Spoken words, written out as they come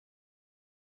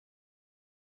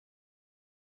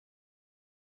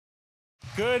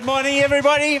Good morning,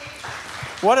 everybody.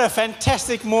 What a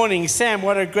fantastic morning. Sam,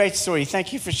 what a great story.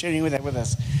 Thank you for sharing that with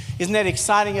us. Isn't that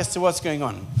exciting as to what's going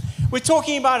on? We're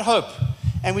talking about hope,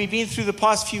 and we've been through the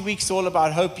past few weeks all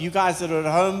about hope. You guys that are at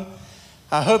home,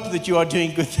 I hope that you are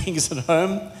doing good things at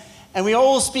home. And we're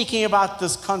all speaking about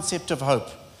this concept of hope.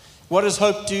 What does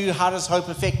hope do? How does hope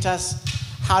affect us?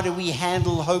 How do we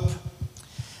handle hope?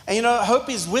 And you know, hope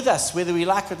is with us, whether we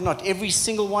like it or not. Every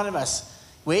single one of us,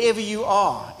 wherever you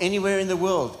are, anywhere in the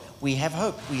world, we have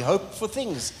hope. We hope for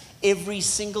things every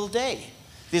single day.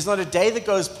 There's not a day that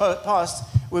goes past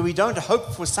where we don't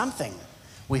hope for something.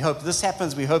 We hope this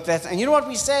happens, we hope that. And you know what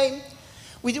we say?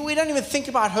 We don't even think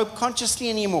about hope consciously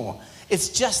anymore. It's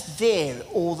just there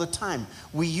all the time.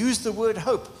 We use the word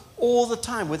hope all the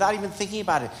time without even thinking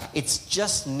about it. It's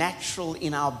just natural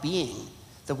in our being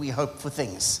that we hope for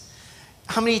things.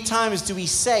 How many times do we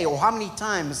say, or how many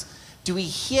times do we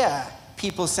hear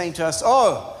people saying to us,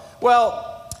 oh,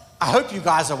 well, I hope you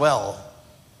guys are well.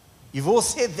 You've all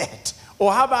said that.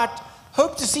 Or how about,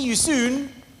 hope to see you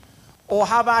soon? Or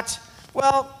how about,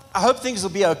 well, I hope things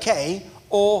will be okay.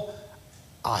 Or,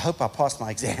 I hope I passed my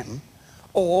exam.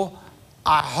 Or,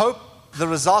 I hope the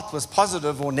result was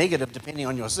positive or negative, depending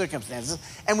on your circumstances.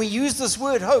 And we use this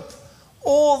word hope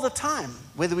all the time,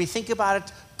 whether we think about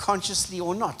it consciously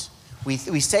or not. We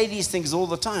say these things all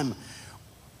the time.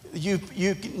 You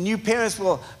new parents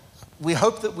we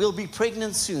hope that we'll be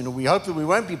pregnant soon, or we hope that we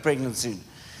won't be pregnant soon.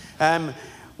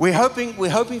 We're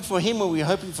hoping for him, or we're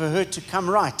hoping for her to come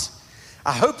right.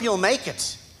 I hope you'll make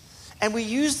it. And we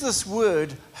use this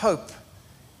word hope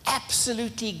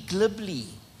absolutely glibly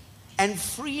and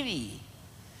freely.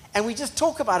 And we just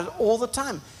talk about it all the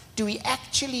time. Do we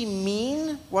actually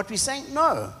mean what we're saying?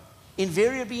 No,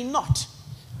 invariably not.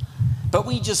 But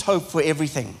we just hope for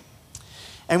everything.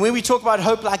 And when we talk about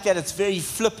hope like that, it's very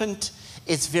flippant,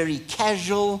 it's very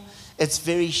casual, it's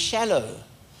very shallow.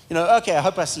 You know, okay, I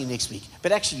hope I see you next week.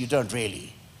 But actually, you don't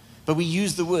really. But we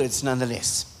use the words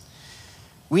nonetheless.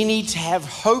 We need to have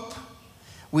hope.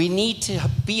 We need to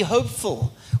be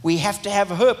hopeful. We have to have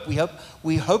hope.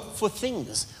 We hope for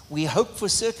things. We hope for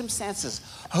circumstances.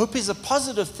 Hope is a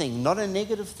positive thing, not a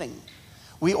negative thing.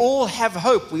 We all have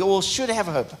hope. We all should have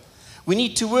hope. We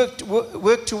need to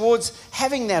work towards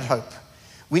having that hope.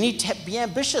 We need to be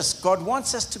ambitious. God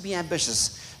wants us to be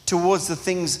ambitious towards the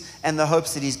things and the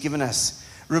hopes that He's given us.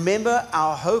 Remember,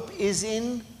 our hope is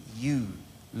in you,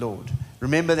 Lord.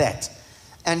 Remember that.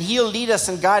 And He'll lead us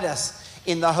and guide us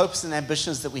in the hopes and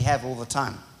ambitions that we have all the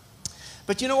time.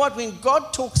 But you know what? When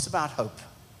God talks about hope,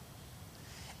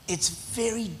 it's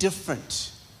very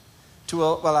different to,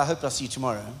 well, I hope I'll see you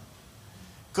tomorrow.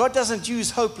 God doesn't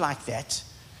use hope like that.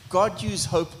 God used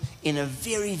hope in a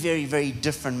very, very, very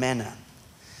different manner.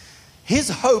 His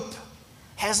hope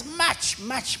has much,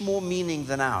 much more meaning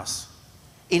than ours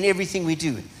in everything we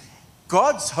do.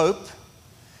 God's hope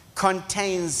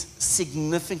contains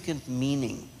significant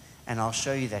meaning, and I'll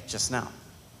show you that just now.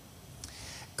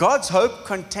 God's hope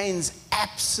contains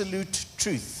absolute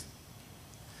truth.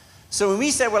 So when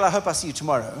we say, well, I hope I'll see you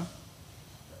tomorrow,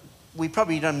 we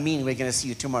probably don't mean we're going to see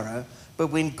you tomorrow, but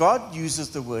when God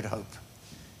uses the word hope,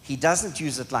 He doesn't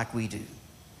use it like we do.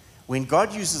 When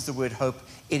God uses the word hope,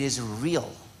 it is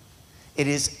real. It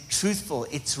is truthful.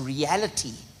 It's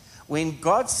reality. When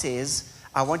God says,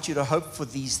 I want you to hope for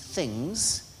these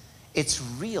things, it's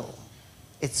real.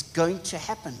 It's going to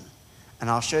happen. And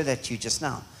I'll show that to you just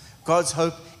now. God's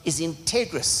hope is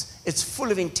integrous. It's full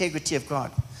of integrity of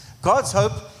God. God's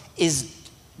hope is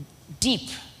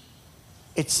deep.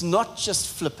 It's not just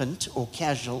flippant or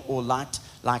casual or light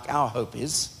like our hope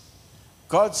is.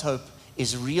 God's hope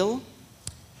is real.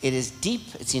 It is deep.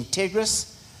 It's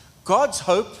integrous. God's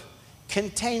hope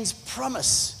contains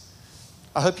promise.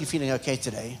 I hope you're feeling okay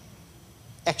today.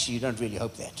 Actually, you don't really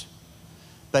hope that.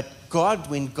 But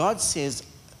God, when God says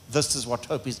this is what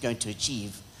hope is going to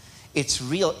achieve, it's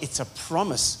real. It's a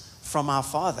promise from our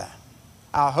Father.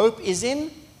 Our hope is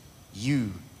in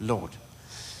you, Lord.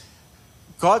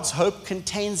 God's hope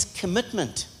contains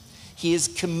commitment. He is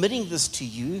committing this to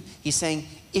you. He's saying,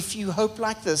 if you hope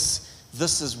like this,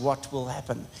 this is what will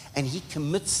happen. And He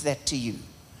commits that to you.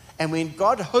 And when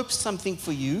God hopes something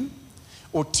for you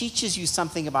or teaches you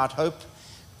something about hope,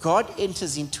 God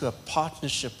enters into a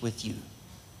partnership with you.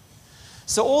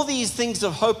 So all these things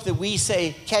of hope that we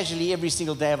say casually every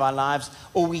single day of our lives,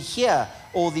 or we hear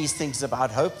all these things about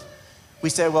hope, we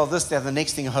say, well, this, that, the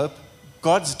next thing, hope.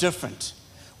 God's different.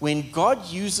 When God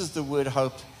uses the word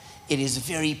hope, it is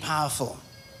very powerful.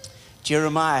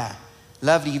 Jeremiah,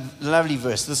 lovely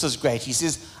verse. This is great. He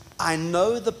says, I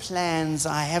know the plans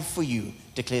I have for you,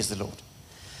 declares the Lord.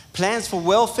 Plans for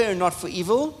welfare and not for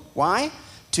evil. Why?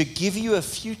 to give you a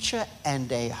future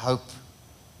and a hope.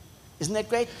 Isn't that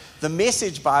great? The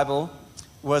Message Bible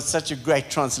was such a great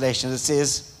translation. It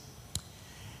says,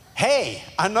 hey,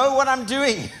 I know what I'm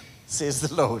doing, says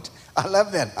the Lord. I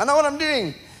love that. I know what I'm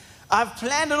doing. I've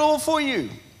planned it all for you.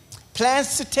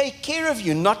 Plans to take care of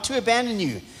you, not to abandon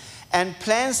you. And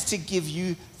plans to give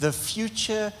you the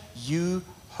future you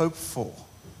hope for.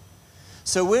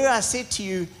 So where I said to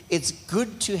you, it's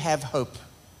good to have hope.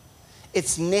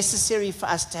 It's necessary for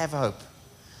us to have hope.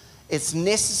 It's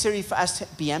necessary for us to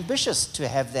be ambitious to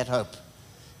have that hope.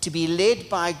 To be led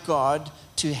by God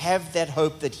to have that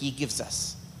hope that He gives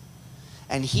us.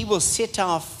 And He will set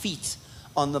our feet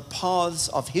on the paths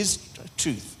of His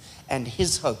truth and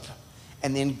His hope.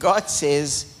 And then God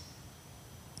says,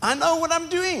 I know what I'm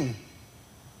doing.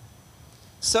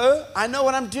 So I know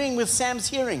what I'm doing with Sam's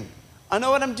hearing. I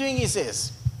know what I'm doing, He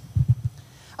says.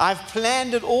 I've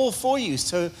planned it all for you.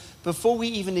 So before we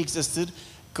even existed,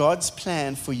 God's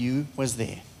plan for you was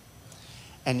there.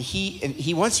 And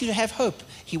He wants you to have hope.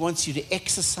 He wants you to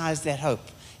exercise that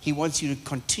hope. He wants you to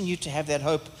continue to have that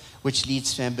hope, which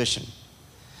leads to ambition.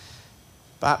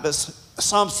 But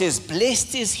Psalm says,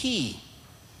 blessed is he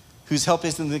whose help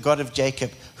is in the God of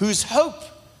Jacob, whose hope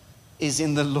is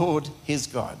in the Lord his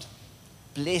God.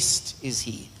 Blessed is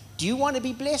he. Do you want to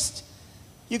be blessed?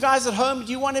 You guys at home,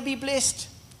 do you want to be blessed?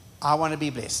 I want to be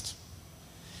blessed.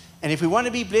 And if we want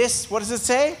to be blessed, what does it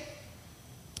say?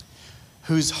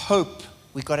 Whose hope,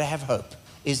 we've got to have hope,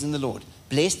 is in the Lord.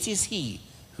 Blessed is he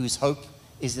whose hope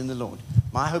is in the Lord.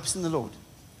 My hope's in the Lord.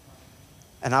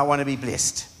 And I want to be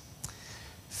blessed.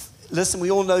 Listen,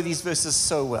 we all know these verses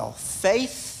so well.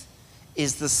 Faith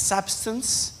is the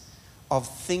substance of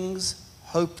things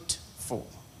hoped for.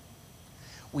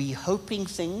 We hoping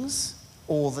things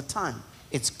all the time.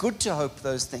 It's good to hope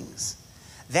those things.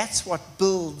 That's what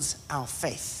builds our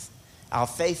faith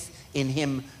in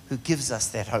him who gives us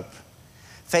that hope.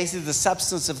 Faith is the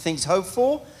substance of things hoped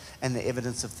for and the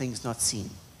evidence of things not seen.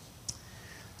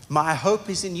 My hope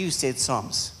is in you, said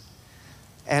Psalms.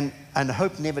 And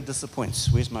hope never disappoints.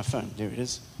 Where's my phone? There it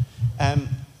is.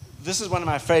 This is one of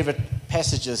my favorite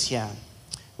passages here,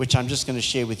 which I'm just going to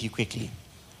share with you quickly.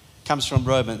 It comes from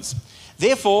Romans.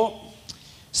 Therefore,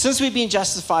 since we've been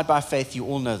justified by faith, you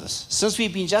all know this. Since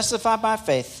we've been justified by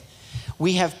faith,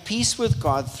 we have peace with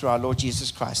God through our Lord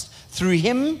Jesus Christ. Through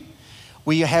him,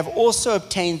 we have also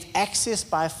obtained access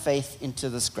by faith into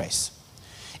this grace,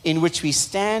 in which we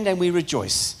stand and we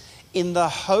rejoice in the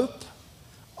hope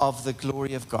of the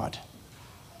glory of God.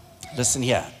 Listen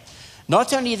here.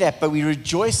 Not only that, but we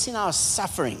rejoice in our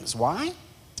sufferings. Why?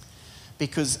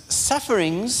 Because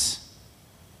sufferings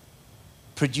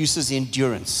produces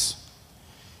endurance.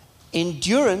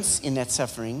 Endurance in that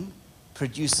suffering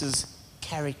produces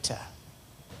character.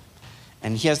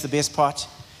 And here's the best part.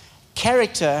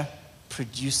 Character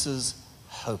produces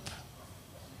hope.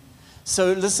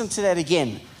 So listen to that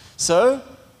again. So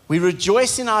we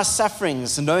rejoice in our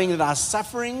sufferings, knowing that our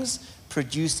sufferings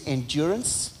produce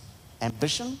endurance,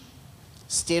 ambition,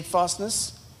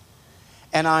 steadfastness,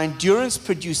 and our endurance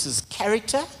produces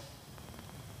character,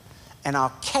 and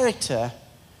our character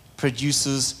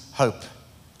produces hope.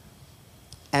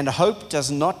 And hope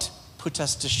does not put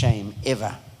us to shame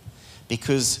ever,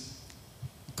 because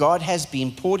God has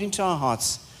been poured into our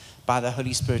hearts by the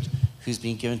Holy Spirit who's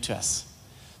been given to us.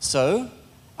 So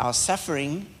our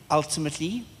suffering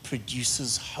ultimately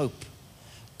produces hope.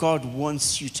 God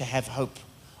wants you to have hope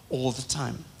all the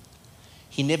time.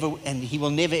 He will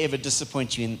never ever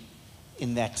disappoint you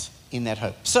in that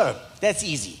hope. So that's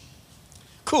easy.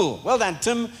 Cool. Well done,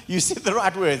 Tim. You said the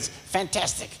right words.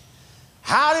 Fantastic.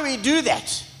 How do we do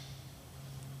that?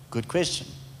 Good question.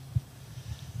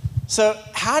 So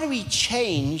how do we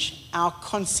change our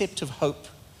concept of hope,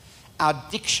 our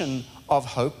diction of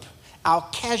hope, our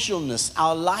casualness,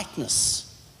 our lightness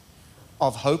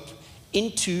of hope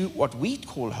into what we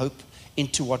call hope,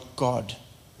 into what God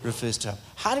refers to?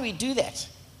 How do we do that?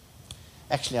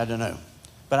 Actually, I don't know.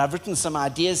 But I've written some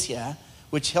ideas here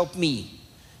which help me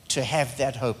to have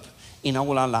that hope in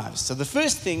all our lives. So the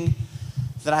first thing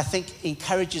that I think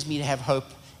encourages me to have hope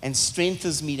and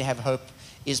strengthens me to have hope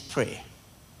is prayer.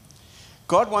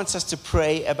 God wants us to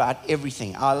pray about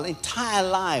everything. Our entire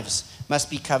lives must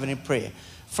be covered in prayer.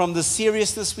 From the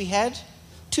seriousness we had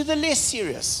to the less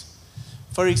serious.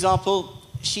 For example,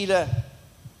 Sheila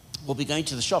will be going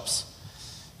to the shops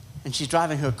and she's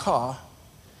driving her car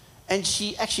and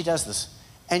she actually does this.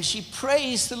 And she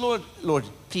prays the Lord, Lord,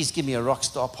 please give me a rock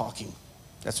star parking.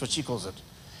 That's what she calls it.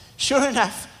 Sure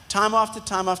enough, time after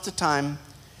time after time,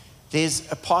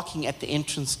 there's a parking at the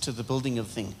entrance to the building of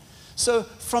the thing. So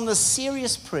from the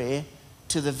serious prayer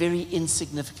to the very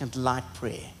insignificant light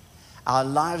prayer. Our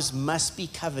lives must be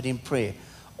covered in prayer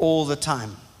all the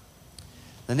time.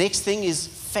 The next thing is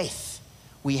faith.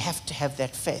 We have to have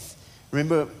that faith.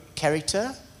 Remember,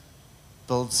 character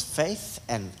builds faith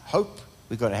and hope.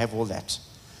 We've got to have all that.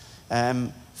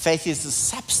 Faith is the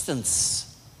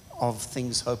substance of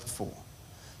things hoped for.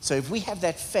 So if we have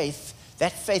that faith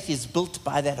is built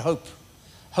by that hope.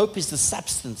 Hope is the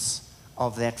substance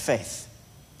of that faith.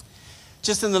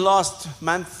 Just in the last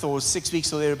month or 6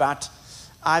 weeks or thereabout,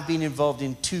 I've been involved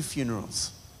in 2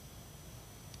 funerals.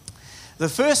 The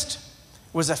first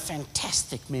was a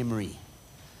fantastic memory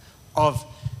of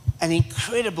an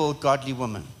incredible godly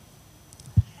woman.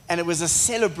 And it was a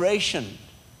celebration.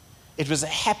 It was a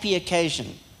happy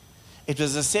occasion.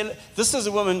 This is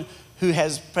a woman who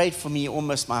has prayed for me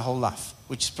almost my whole life,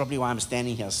 which is probably why I'm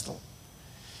standing here still.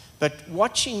 But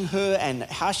watching her and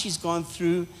how she's gone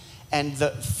through, and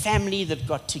the family that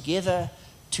got together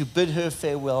to bid her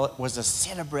farewell was a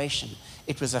celebration.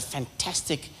 It was a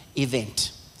fantastic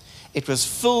event. It was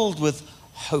filled with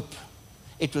hope.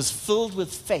 It was filled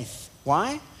with faith.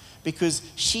 Why? Because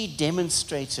she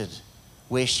demonstrated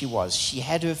where she was. She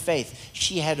had her faith.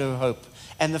 She had her hope.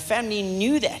 And the family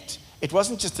knew that. It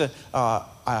wasn't just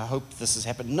I hope this has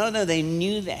happened. No, they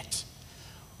knew that.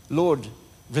 Lord,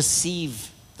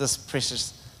 receive this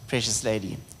precious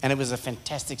lady. And it was a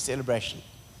fantastic celebration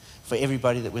for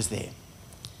everybody that was there.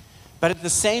 But at the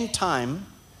same time,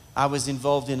 I was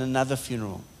involved in another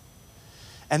funeral.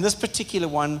 And this particular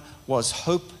one was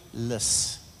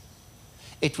hopeless.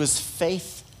 It was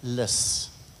faithless.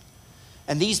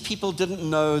 And these people didn't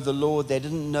know the Lord. They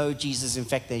didn't know Jesus. In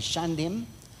fact, they shunned him.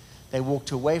 They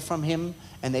walked away from him,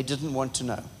 and they didn't want to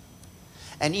know.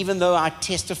 And even though I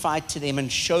testified to them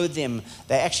and showed them,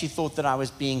 they actually thought that I was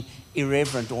being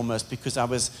irreverent almost, because I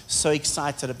was so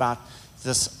excited about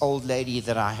this old lady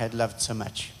that I had loved so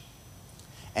much.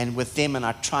 And with them, and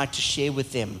I tried to share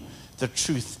with them the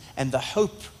truth and the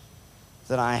hope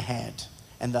that I had,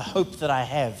 and the hope that I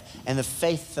have, and the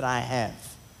faith that I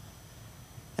have.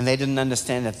 And they didn't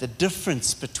understand that the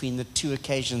difference between the 2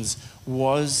 occasions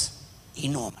was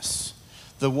enormous.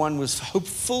 The one was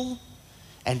hopeful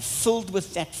and filled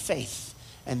with that faith,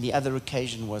 and the other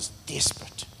occasion was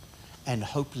desperate and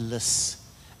hopeless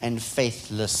and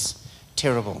faithless.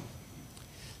 Terrible.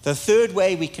 The third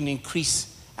way we can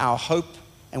increase our hope,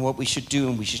 and what we should do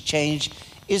and we should change,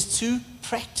 is to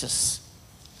practice.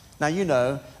 Now, you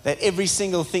know that every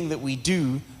single thing that we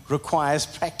do requires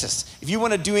practice. If you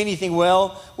want to do anything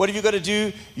well, what have you got to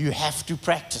do? You have to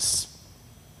practice.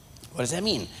 What does that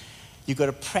mean? You've got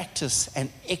to practice and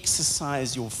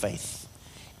exercise your faith.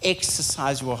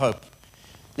 Exercise your hope.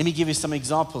 Let me give you some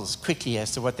examples quickly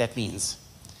as to what that means.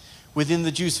 Within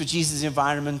the Jews for Jesus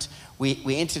environment,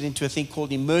 we entered into a thing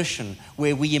called immersion,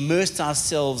 where we immersed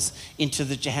ourselves into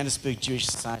the Johannesburg Jewish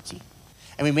Society.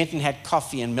 And we went and had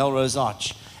coffee in Melrose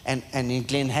Arch and in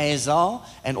Glen Hazel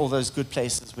and all those good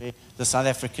places where the South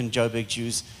African Joburg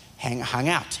Jews hang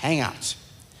out.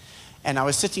 And I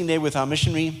was sitting there with our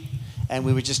missionary, and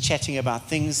we were just chatting about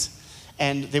things.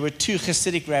 And there were 2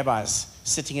 Hasidic rabbis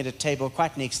sitting at a table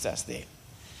quite next to us there.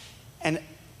 And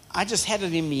I just had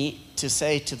it in me to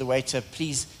say to the waiter,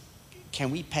 please,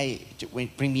 can we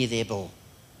bring me their bill?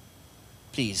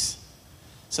 Please.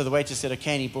 So the waiter said,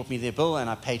 okay, and he brought me their bill, and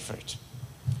I paid for it.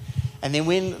 And then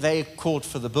when they called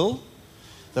for the bill,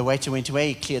 the waiter went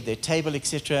away, he cleared their table,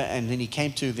 etc., and then he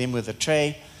came to them with a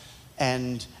tray,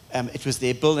 and it was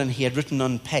their bill, and he had written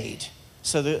on paid.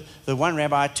 So the one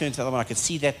rabbi turned to the other one. I could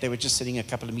see that they were just sitting a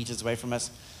couple of meters away from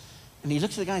us. And he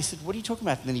looked at the guy and said, what are you talking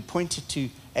about? And then he pointed to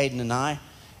Aiden and I,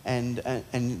 and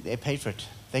they paid for it.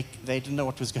 They didn't know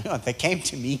what was going on. They came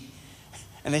to me,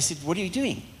 and they said, what are you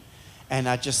doing? And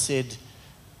I just said,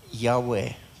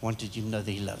 Yahweh wanted you to know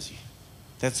that he loves you.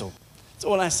 That's all. That's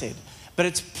all I said. But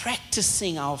it's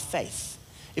practicing our faith.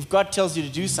 If God tells you to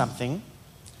do something,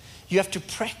 you have to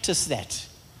practice that.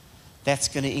 That's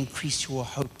going to increase your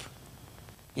hope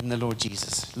in the Lord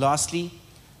Jesus. Lastly,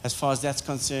 as far as that's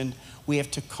concerned, we have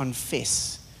to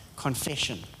confess.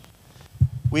 Confession.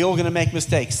 We're all going to make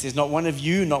mistakes. There's not one of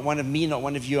you, not one of me, not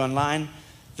one of you online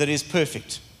that is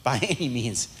perfect by any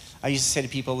means. I used to say to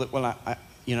people that, well,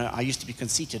 I used to be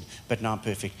conceited, but now I'm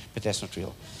perfect. But that's not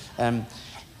real.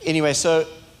 Anyway, so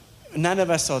none of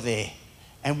us are there.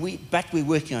 But we're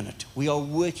working on it. We are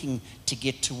working to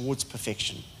get towards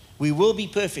perfection. We will be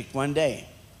perfect one day.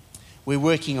 We're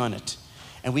working on it.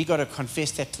 And we got to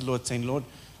confess that to the Lord, saying, Lord,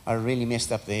 I really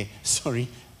messed up there. Sorry.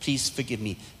 Please forgive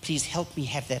me. Please help me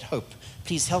have that hope.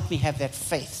 Please help me have that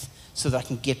faith so that I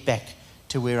can get back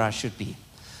to where I should be.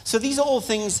 So these are all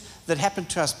things that happen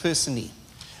to us personally.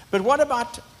 But what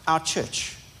about our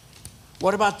church?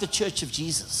 What about the church of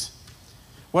Jesus?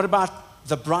 What about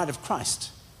the bride of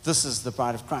Christ? This is the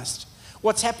bride of Christ.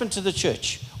 What's happened to the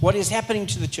church? What is happening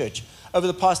to the church? Over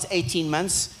the past 18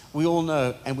 months, we all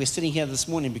know, and we're sitting here this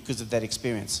morning because of that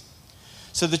experience.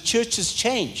 So the church has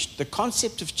changed. The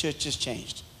concept of church has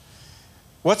changed.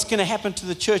 What's going to happen to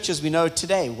the church as we know it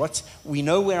today? We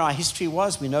know where our history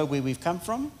was. We know where we've come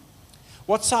from.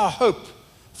 What's our hope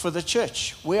for the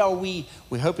church? Where are we?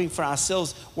 We're hoping for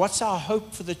ourselves. What's our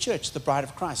hope for the church, the bride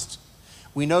of Christ?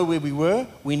 We know where we were.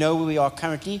 We know where we are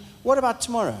currently. What about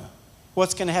tomorrow?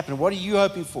 What's going to happen? What are you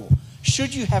hoping for?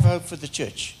 Should you have hope for the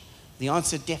church? The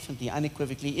answer definitely,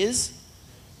 unequivocally is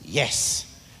yes.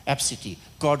 Absolutely.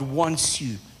 God wants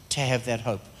you to have that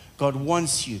hope. God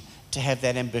wants you to have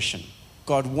that ambition.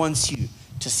 God wants you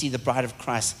to see the bride of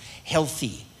Christ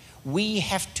healthy. We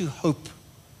have to hope.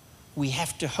 We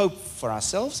have to hope for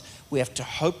ourselves. We have to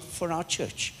hope for our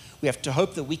church. We have to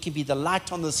hope that we can be the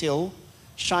light on this hill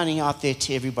shining out there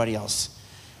to everybody else.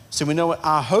 So we know what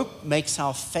our hope makes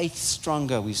our faith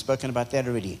stronger. We've spoken about that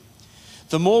already.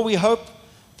 The more we hope,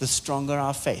 the stronger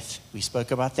our faith. We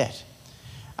spoke about that.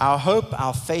 Our hope,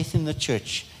 our faith in the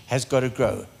church has got to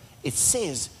grow. It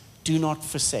says, do not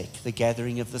forsake the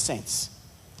gathering of the saints.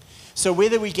 So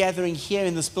whether we're gathering here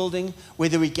in this building,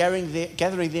 whether we're gathering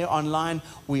there online,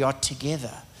 we are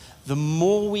together. The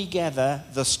more we gather,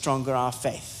 the stronger our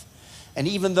faith. And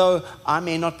even though I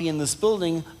may not be in this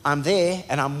building, I'm there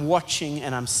and I'm watching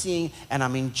and I'm seeing and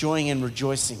I'm enjoying and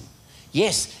rejoicing.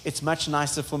 Yes, it's much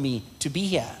nicer for me to be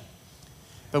here.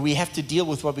 But we have to deal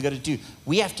with what we've got to do.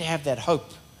 We have to have that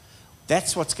hope.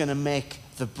 That's what's going to make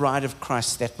the bride of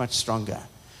Christ that much stronger.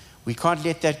 We can't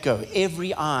let that go.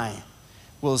 Every eye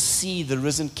will see the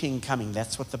risen King coming.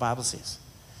 That's what the Bible says.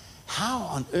 How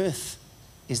on earth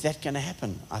is that going to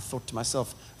happen? I thought to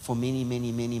myself for many,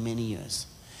 many, many, many years.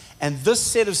 And this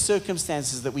set of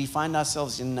circumstances that we find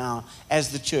ourselves in now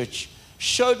as the church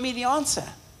showed me the answer.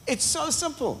 It's so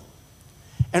simple.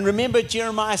 And remember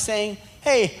Jeremiah saying,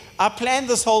 hey, I planned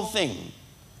this whole thing.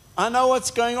 I know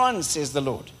what's going on, says the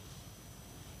Lord.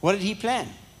 What did he plan?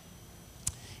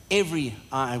 Every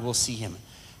eye will see him.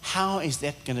 How is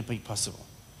that going to be possible?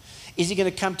 Is he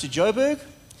going to come to Joburg?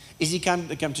 Is he going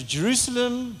to come to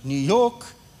Jerusalem, New York,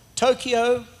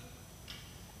 Tokyo?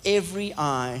 Every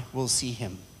eye will see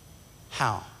him.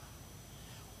 How?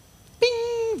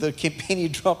 Bing! The penny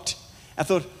dropped. I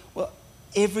thought, well,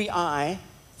 every eye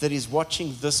that is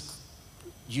watching this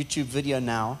YouTube video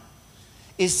now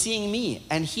is seeing me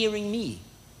and hearing me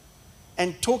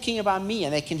and talking about me,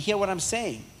 and they can hear what I'm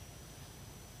saying.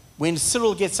 When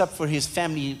Cyril gets up for his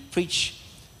family preach,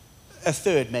 a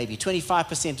third maybe,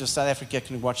 25% of South Africa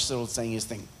can watch Cyril saying his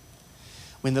thing.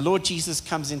 When the Lord Jesus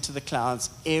comes into the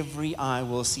clouds, every eye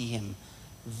will see him.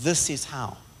 This is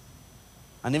how.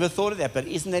 I never thought of that, but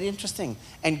isn't that interesting?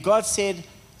 And God said,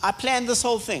 I planned this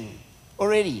whole thing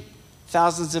already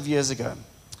thousands of years ago.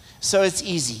 So it's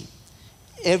easy.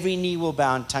 Every knee will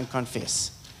bow and tongue confess.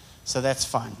 So that's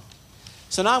fine.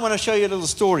 So now I want to show you a little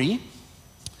story.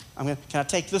 Can I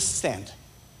take this stand?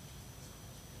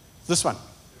 This one.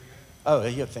 Oh,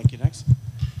 yeah, thank you, Max.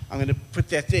 I'm going to put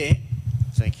that there.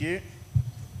 Thank you.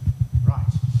 Right.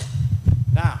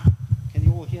 Now, can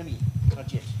you all hear me?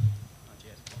 Not yet. Not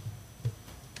yet.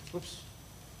 Whoops.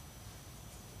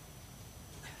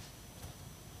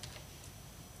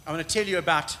 I want to tell you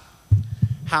about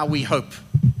how we hope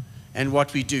and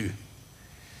what we do.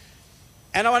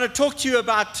 And I want to talk to you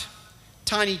about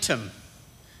Tiny Tim.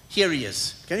 Here he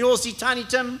is. Can you all see Tiny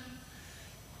Tim?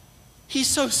 He's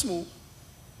so small.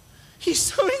 He's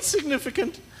so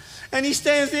insignificant. And he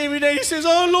stands there every day. He says,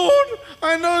 oh, Lord,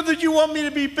 I know that you want me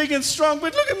to be big and strong,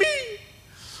 but look at me.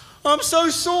 I'm so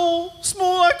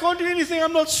small. I can't do anything.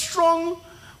 I'm not strong.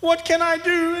 What can I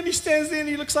do? And he stands there and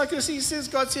he looks like this. He says,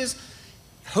 God says,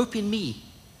 hope in me.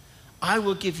 I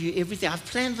will give you everything. I've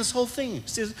planned this whole thing. He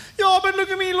says, yeah, but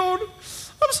look at me, Lord.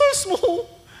 I'm so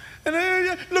small. And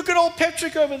look at old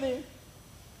Patrick over there.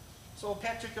 So old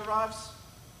Patrick arrives.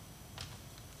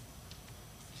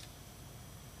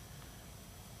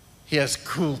 Here's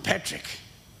cool Patrick.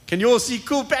 Can you all see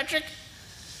cool Patrick?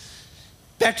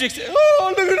 Patrick says,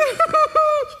 oh, look at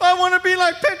him. I want to be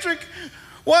like Patrick.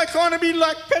 Why can't I be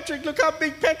like Patrick? Look how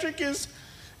big Patrick is.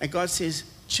 And God says,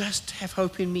 just have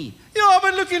hope in me. Yeah,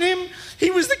 but look at him. He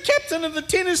was the captain of the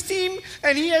tennis team,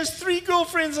 and he has 3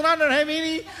 girlfriends, and I don't have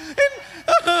any.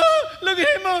 And look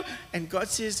at him. And God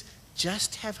says,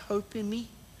 just have hope in me.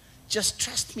 Just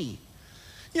trust me.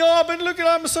 Yeah, but look at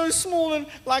I'm so small, and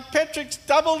like Patrick's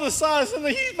double the size, and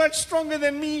he's much stronger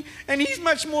than me, and he's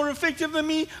much more effective than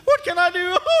me. What can I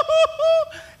do?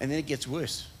 And then it gets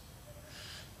worse.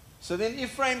 So then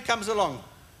Ephraim comes along.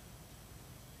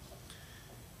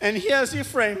 And here's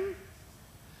Ephraim.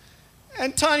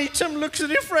 And Tiny Tim looks at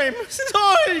Ephraim and says,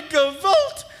 "Oh,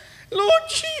 gewalt. Lord,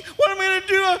 gee, what am I going to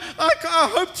do?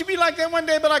 I hope to be like that one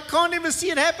day, but I can't ever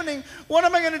see it happening. What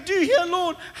am I going to do here,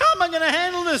 Lord? How am I going to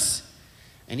handle this?"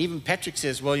 And even Patrick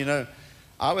says, "Well, you know,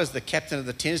 I was the captain of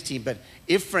the tennis team, but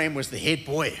Ephraim was the head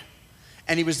boy.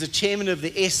 And he was the chairman of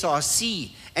the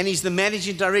SRC. And he's the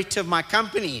managing director of my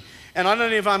company. And I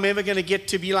don't know if I'm ever going to get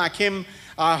to be like him.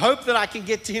 I hope that I can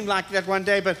get to him like that one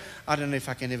day, but I don't know if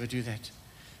I can ever do that."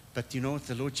 But you know what?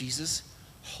 The Lord Jesus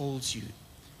holds you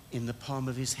in the palm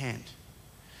of his hand.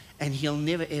 And he'll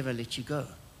never, ever let you go.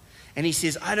 And he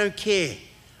says, "I don't care.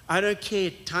 I don't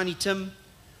care, Tiny Tim,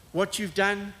 what you've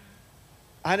done.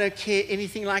 I don't care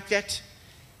anything like that.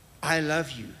 I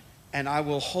love you, and I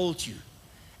will hold you,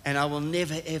 and I will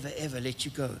never, ever, ever let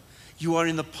you go. You are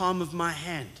in the palm of my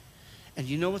hand." And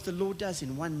you know what the Lord does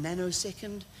in 1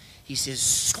 nanosecond? He says,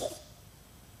 "Score."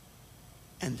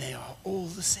 And they are all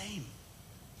the same.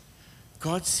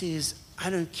 God says, "I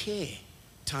don't care,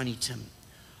 Tiny Tim.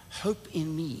 Hope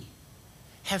in me.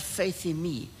 Have faith in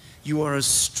me. You are as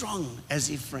strong as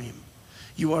Ephraim.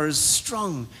 You are as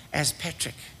strong as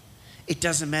Patrick. It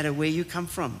doesn't matter where you come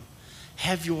from.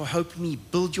 Have your hope in me.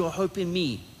 Build your hope in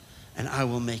me, and I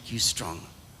will make you strong."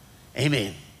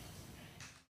 Amen.